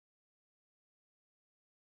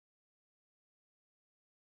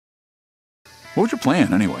What was your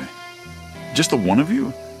plan, anyway? Just the one of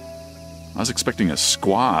you? I was expecting a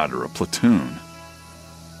squad or a platoon.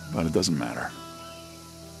 But it doesn't matter.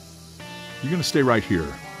 You're gonna stay right here.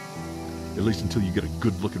 At least until you get a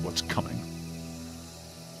good look at what's coming.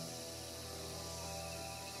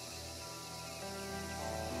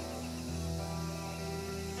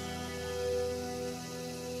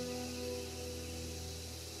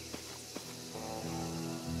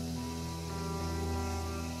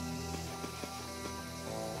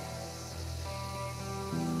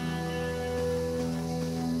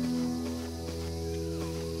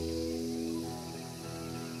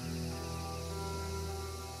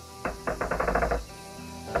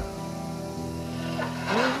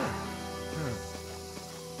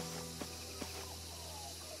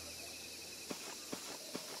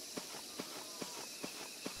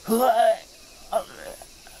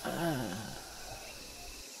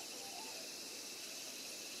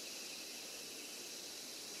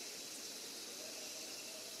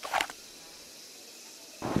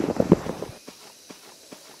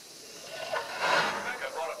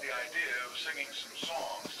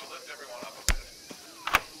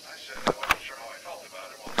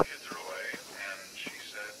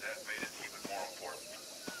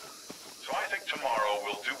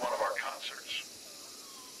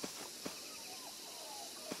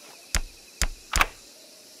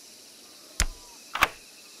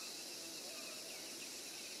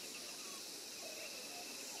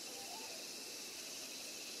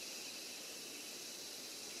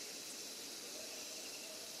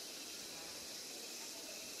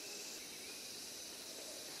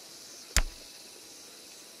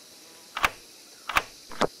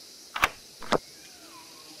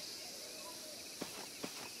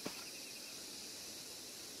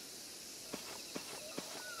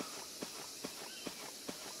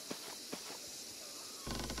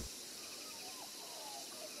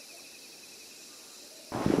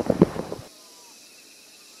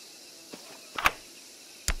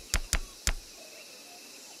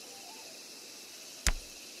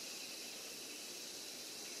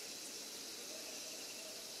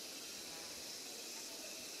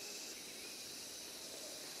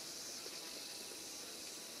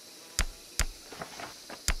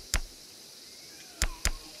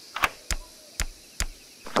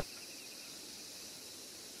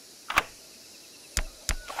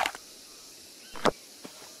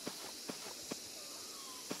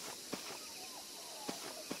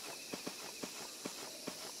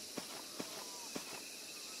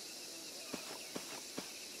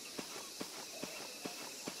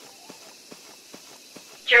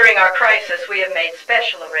 During our crisis, we have made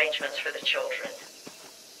special arrangements for the children.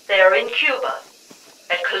 They are in Cuba,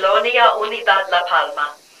 at Colonia Unidad La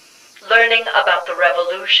Palma, learning about the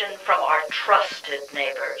revolution from our trusted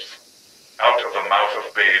neighbors. Out of the mouth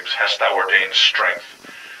of babes hast thou ordained strength,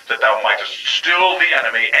 that thou mightest still the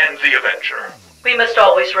enemy and the avenger. We must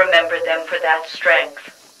always remember them for that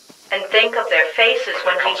strength, and think of their faces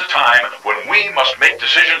when there comes a time when we must make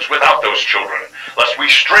decisions without those children, lest we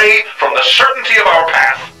stray from the certainty of our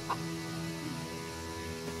path.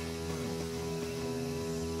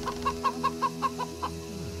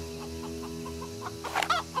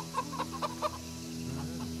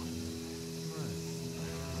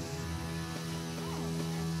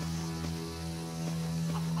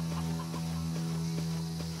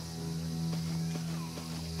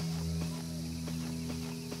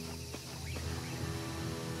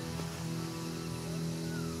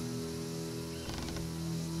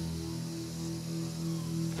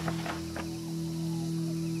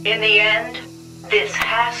 In the end, this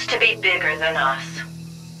has to be bigger than us.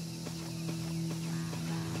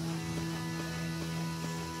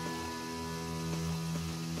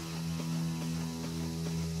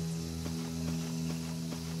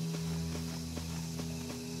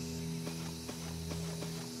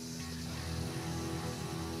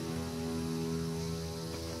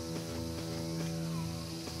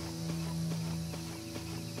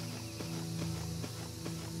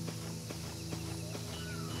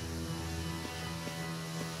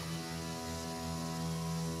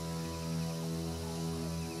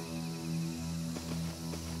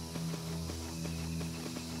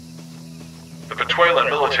 The Venezuelan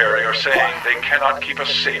military are saying they cannot keep us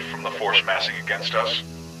safe from the force massing against us.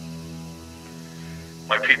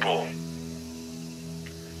 My people,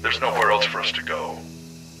 there's nowhere else for us to go.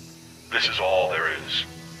 This is all there is.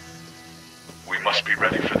 We must be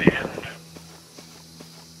ready for the end.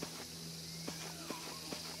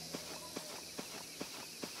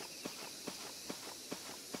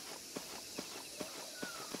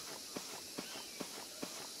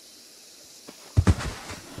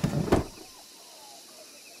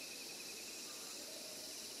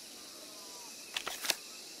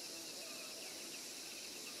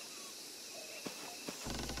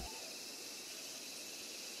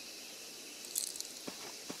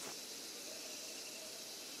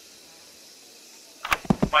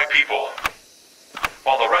 My people,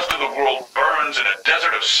 while the rest of the world burns in a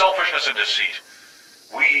desert of selfishness and deceit,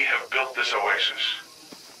 we have built this oasis.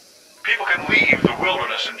 People can leave the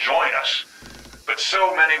wilderness and join us, but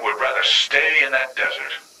so many would rather stay in that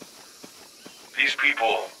desert. These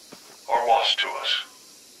people are lost to us.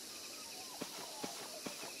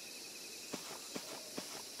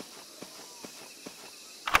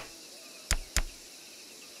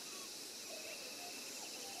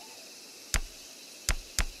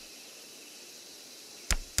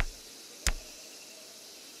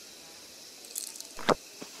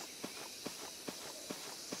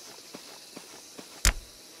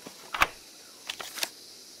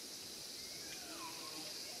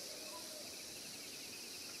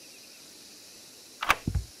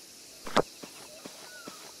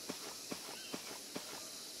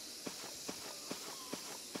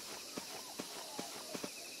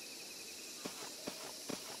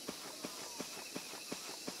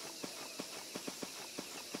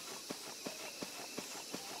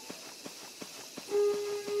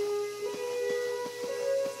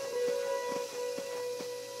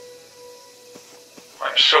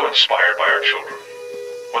 I'm so inspired by our children.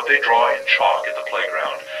 What they draw in chalk at the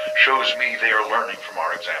playground shows me they are learning from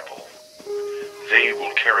our example. They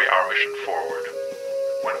will carry our mission forward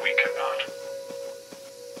when we cannot.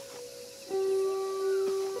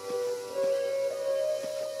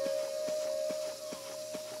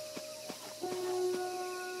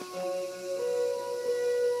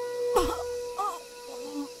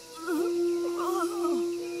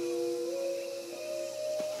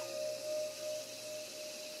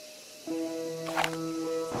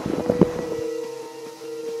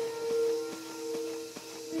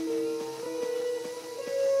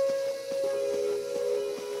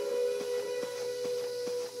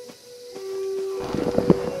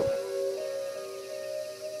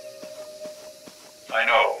 I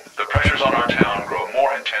know, the pressures on our town grow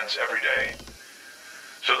more intense every day.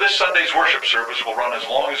 So this Sunday's worship service will run as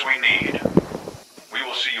long as we need. We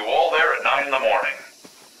will see you all there at 9 in the morning.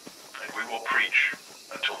 And we will preach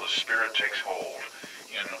until the Spirit takes hold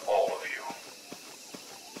in all of you.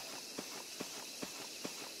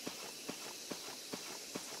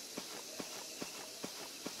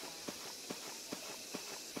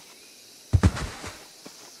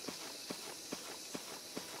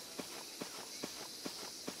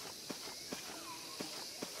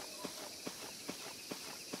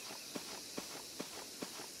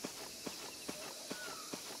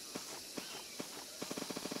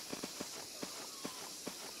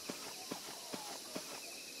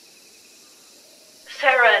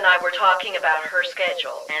 Sarah and I were talking about her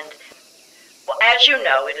schedule, and, well, as you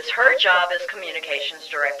know, it is her job as communications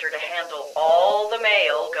director to handle all the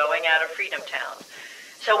mail going out of Freedom Town.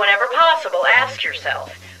 So whenever possible, ask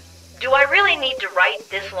yourself, do I really need to write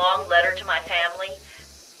this long letter to my family?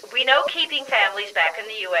 We know keeping families back in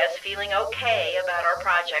the U.S. feeling okay about our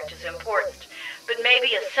project is important, but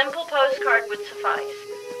maybe a simple postcard would suffice.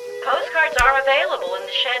 Postcards are available in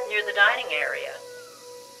the shed near the dining area.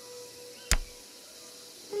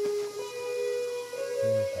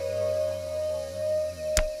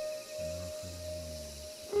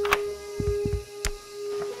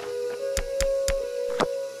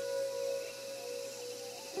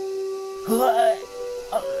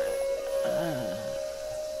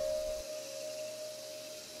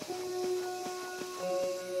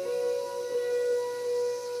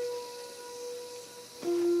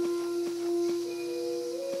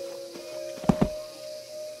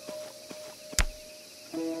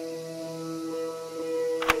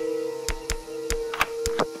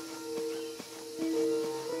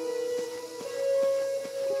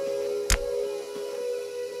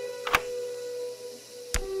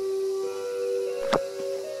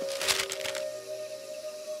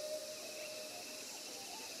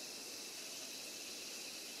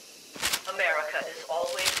 America is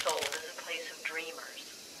always sold as a place of dreamers.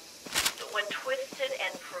 But when twisted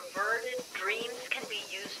and perverted, dreams can be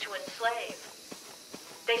used to enslave.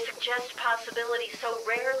 They suggest possibilities so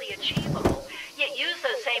rarely achievable, yet use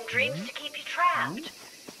those same dreams to keep you trapped.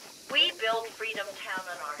 We build Freedom Town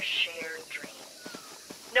on our shared dreams,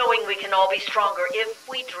 knowing we can all be stronger if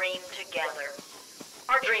we dream together.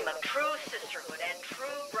 Our dream of true sisterhood and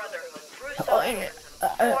true brotherhood through socialism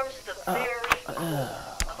forms the very core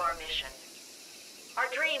of our mission. Our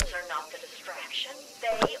dreams are not the distraction, they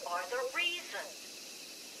are the reason.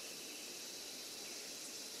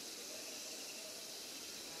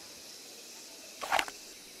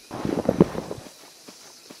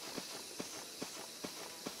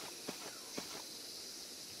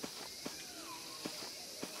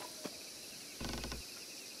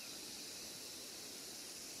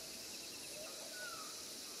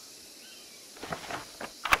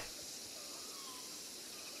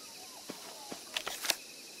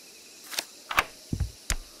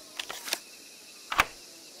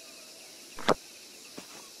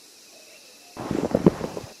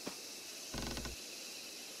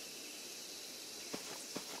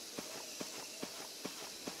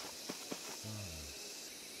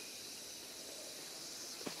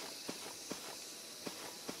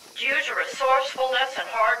 Due to resourcefulness and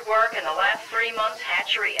hard work in the last 3 months,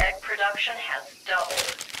 hatchery egg production has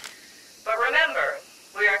doubled. But remember,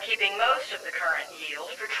 we are keeping most of the current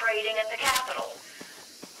yield for trading at the capital.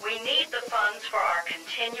 We need the funds for our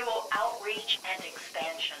continual outreach and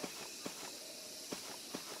expansion.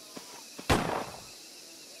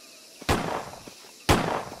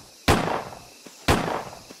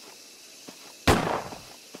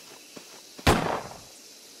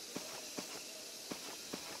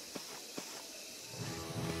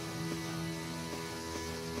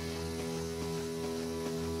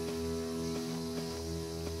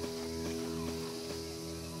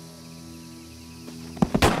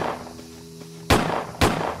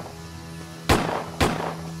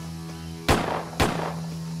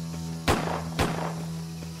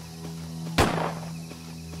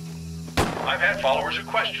 I've had followers who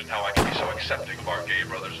question how I can be so accepting of our gay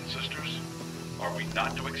brothers and sisters. Are we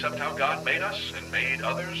not to accept how God made us and made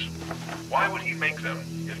others? Why would he make them,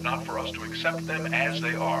 if not for us to accept them as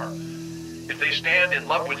they are? If they stand in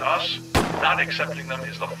love with us, not accepting them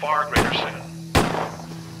is the far greater sin.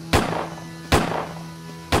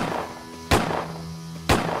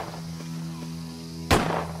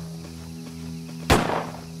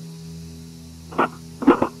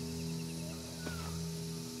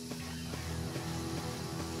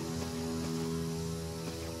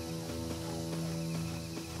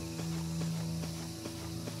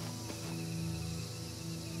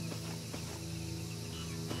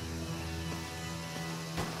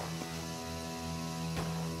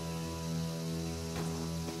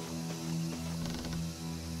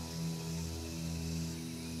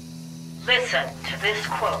 Listen to this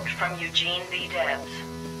quote from Eugene V. Debs.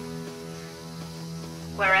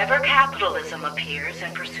 Wherever capitalism appears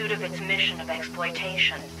in pursuit of its mission of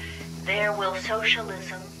exploitation, there will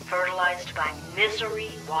socialism, fertilized by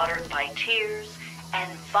misery, watered by tears, and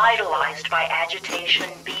vitalized by agitation,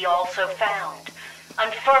 be also found,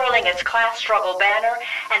 unfurling its class struggle banner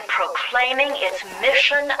and proclaiming its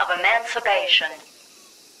mission of emancipation.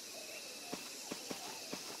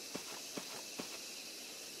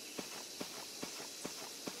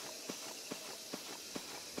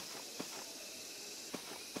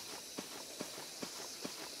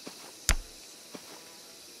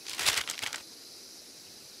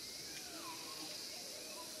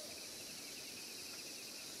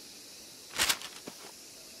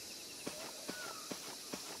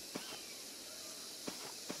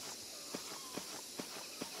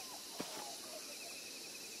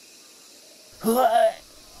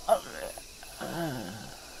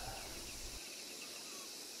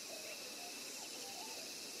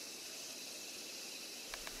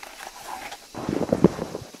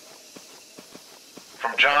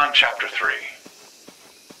 From John chapter 3.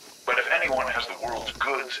 But if anyone has the world's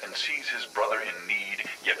goods and sees his brother in need,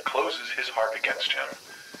 yet closes his heart against him,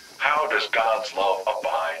 how does God's love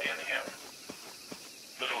abide in him?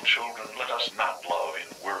 Little children, let us not love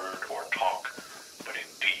in word or talk, but in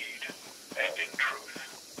deed and in truth.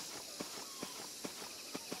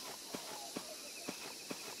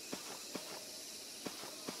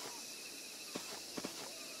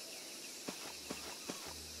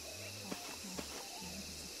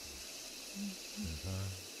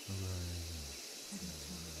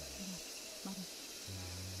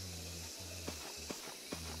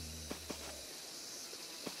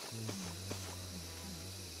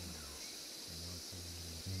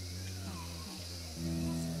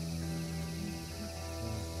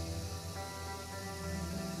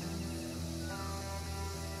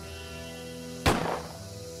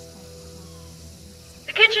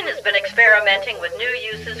 The kitchen has been experimenting with new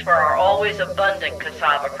uses for our always abundant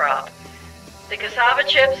cassava crop. The cassava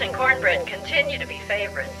chips and cornbread continue to be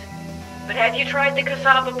favorites. But have you tried the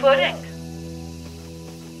cassava pudding?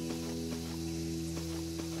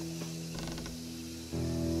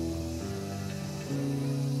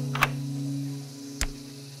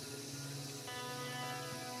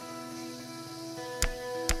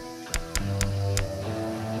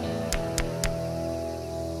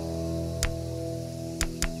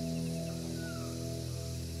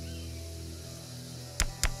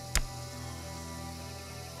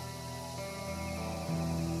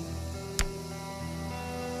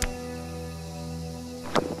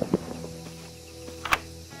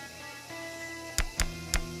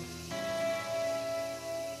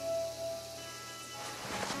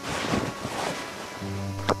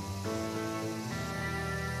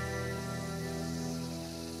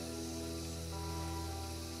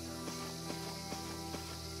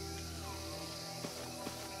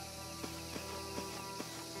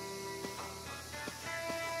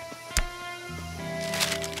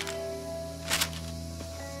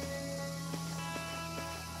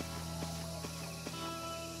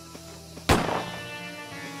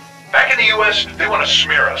 the U.S., they want to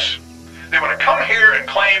smear us. They want to come here and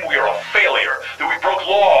claim we are a failure, that we broke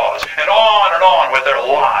laws, and on with their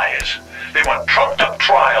lies. They want trumped-up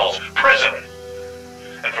trials, prison,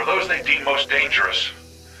 and for those they deem most dangerous,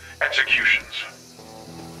 executions.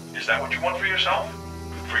 Is that what you want for yourself?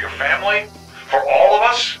 For your family? For all of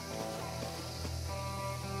us?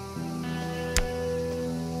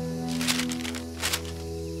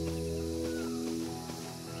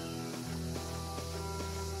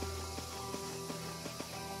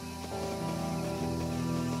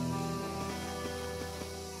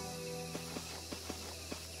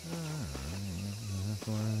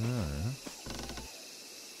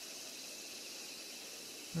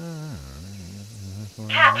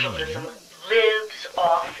 Capitalism lives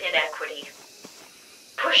off inequity,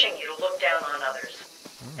 pushing you to look down on others.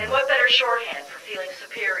 And what better shorthand for feeling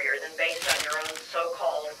superior than based on your own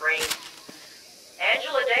so-called race?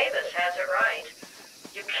 Angela Davis has it right.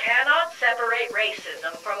 You cannot separate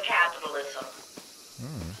racism from capitalism.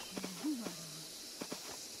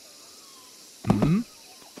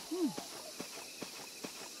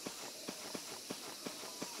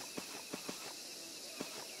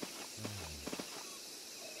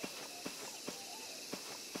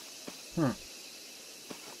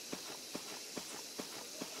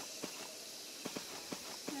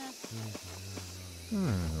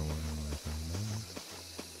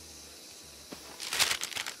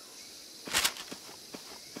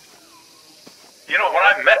 You know, when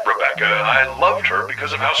I met Rebecca, I loved her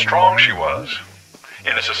because of how strong she was.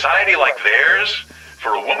 In a society like theirs,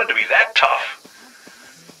 for a woman to be that tough,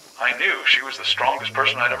 I knew she was the strongest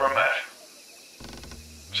person I'd ever met.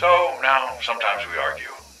 So now, sometimes we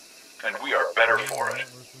argue, and we are better for it.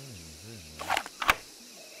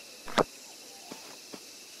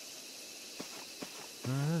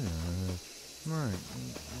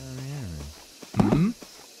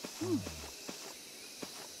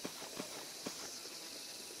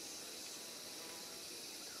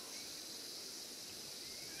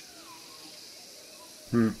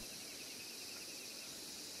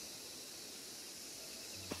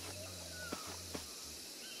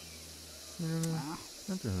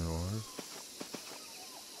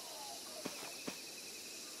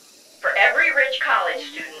 For every rich college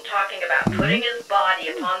student talking about putting his body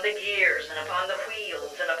upon the gears and upon the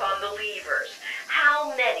wheels and upon the levers, how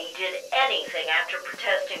many did anything after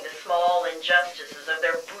protesting the small injustices of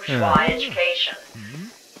their bourgeois education?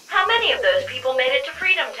 How many of those people made it to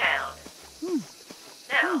Freedom Town?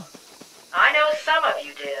 Now, I know some of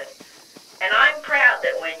you did, and I'm proud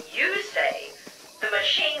that when you say the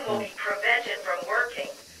machine will be prevented from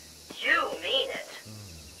working, you mean it.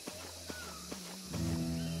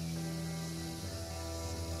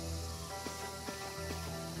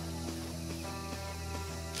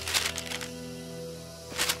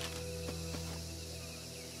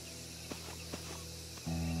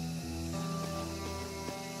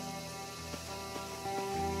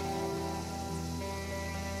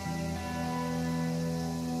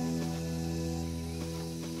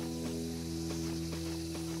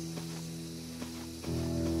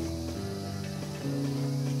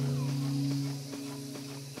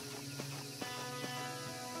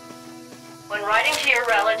 When writing to your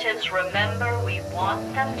relatives, remember we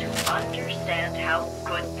want them to understand how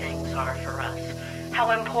good things are for us,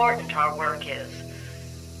 how important our work is.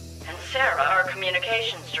 And Sarah, our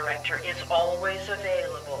communications director, is always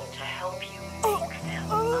available to help you make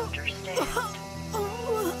them understand.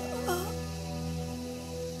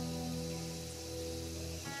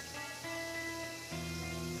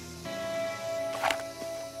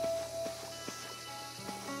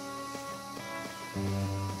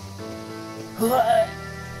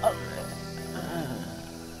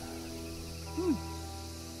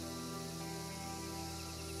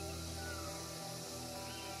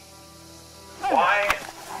 Why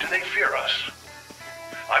do they fear us?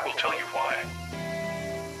 I will tell you why.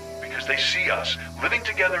 Because they see us living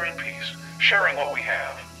together in peace, sharing what we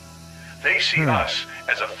have. They see us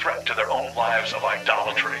as a threat to their own lives of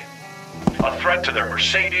idolatry. A threat to their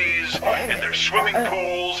Mercedes, and their swimming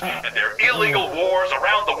pools, and their illegal wars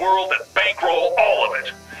around the world that bankroll all of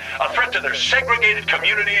it. A threat to their segregated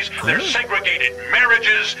communities, their segregated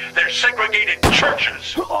marriages, their segregated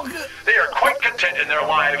churches. They are quite content in their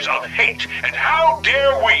lives of hate, and how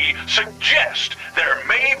dare we suggest there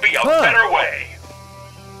may be a better way?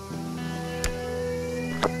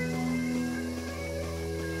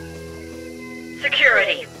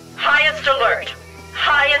 Security. Highest alert.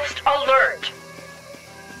 Highest alert.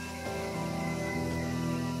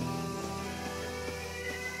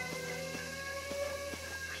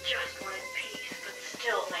 We just wanted peace, but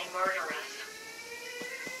still they murder us.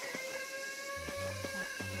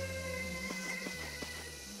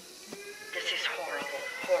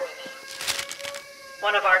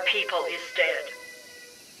 One of our people is dead.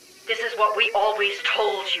 This is what we always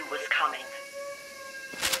told you was coming.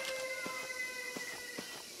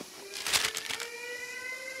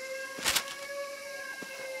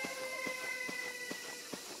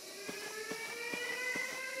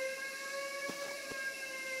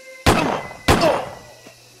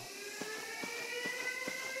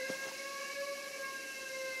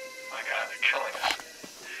 My God, they're killing us.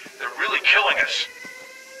 They're really killing us.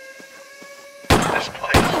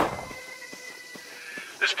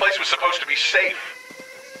 This place was supposed to be safe.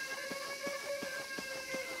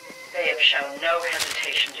 They have shown no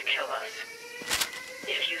hesitation to kill us.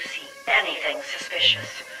 If you see anything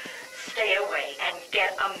suspicious, stay away and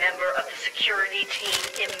get a member of the security team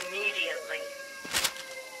immediately.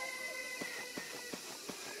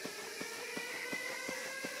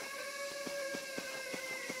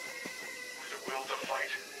 With the will to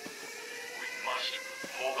fight, we must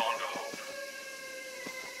hold on to hope.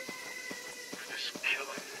 For this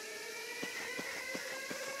killing.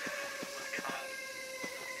 My God.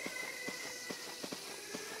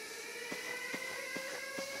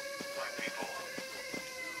 My people.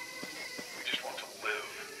 We just want to live.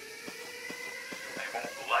 They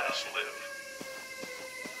won't let us live.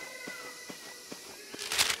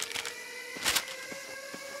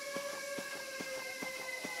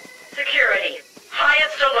 Security.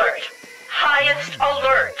 Highest alert. Highest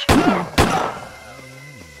alert.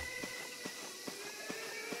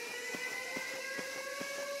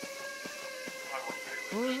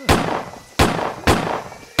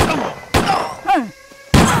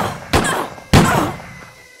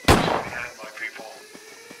 And my people.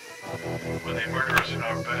 When they murder us in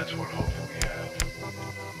our beds, what hope do we have?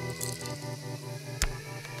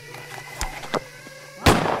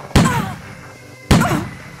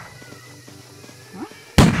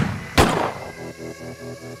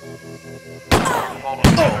 Fallen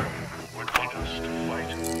brother would want us to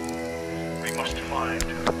fight. We must find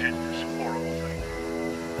who did this horrible thing.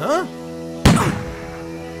 Huh?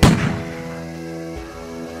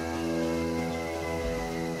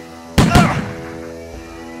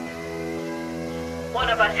 One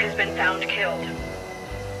of us has been found killed.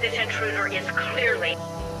 This intruder is clearly...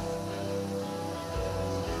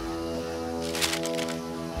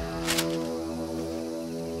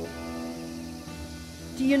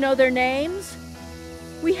 Do you know their names?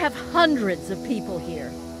 We have hundreds of people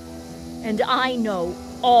here, and I know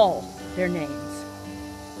all their names.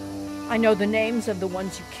 I know the names of the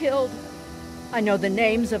ones you killed. I know the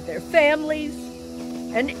names of their families,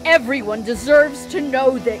 and everyone deserves to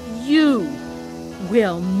know that you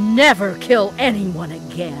will never kill anyone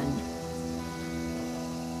again.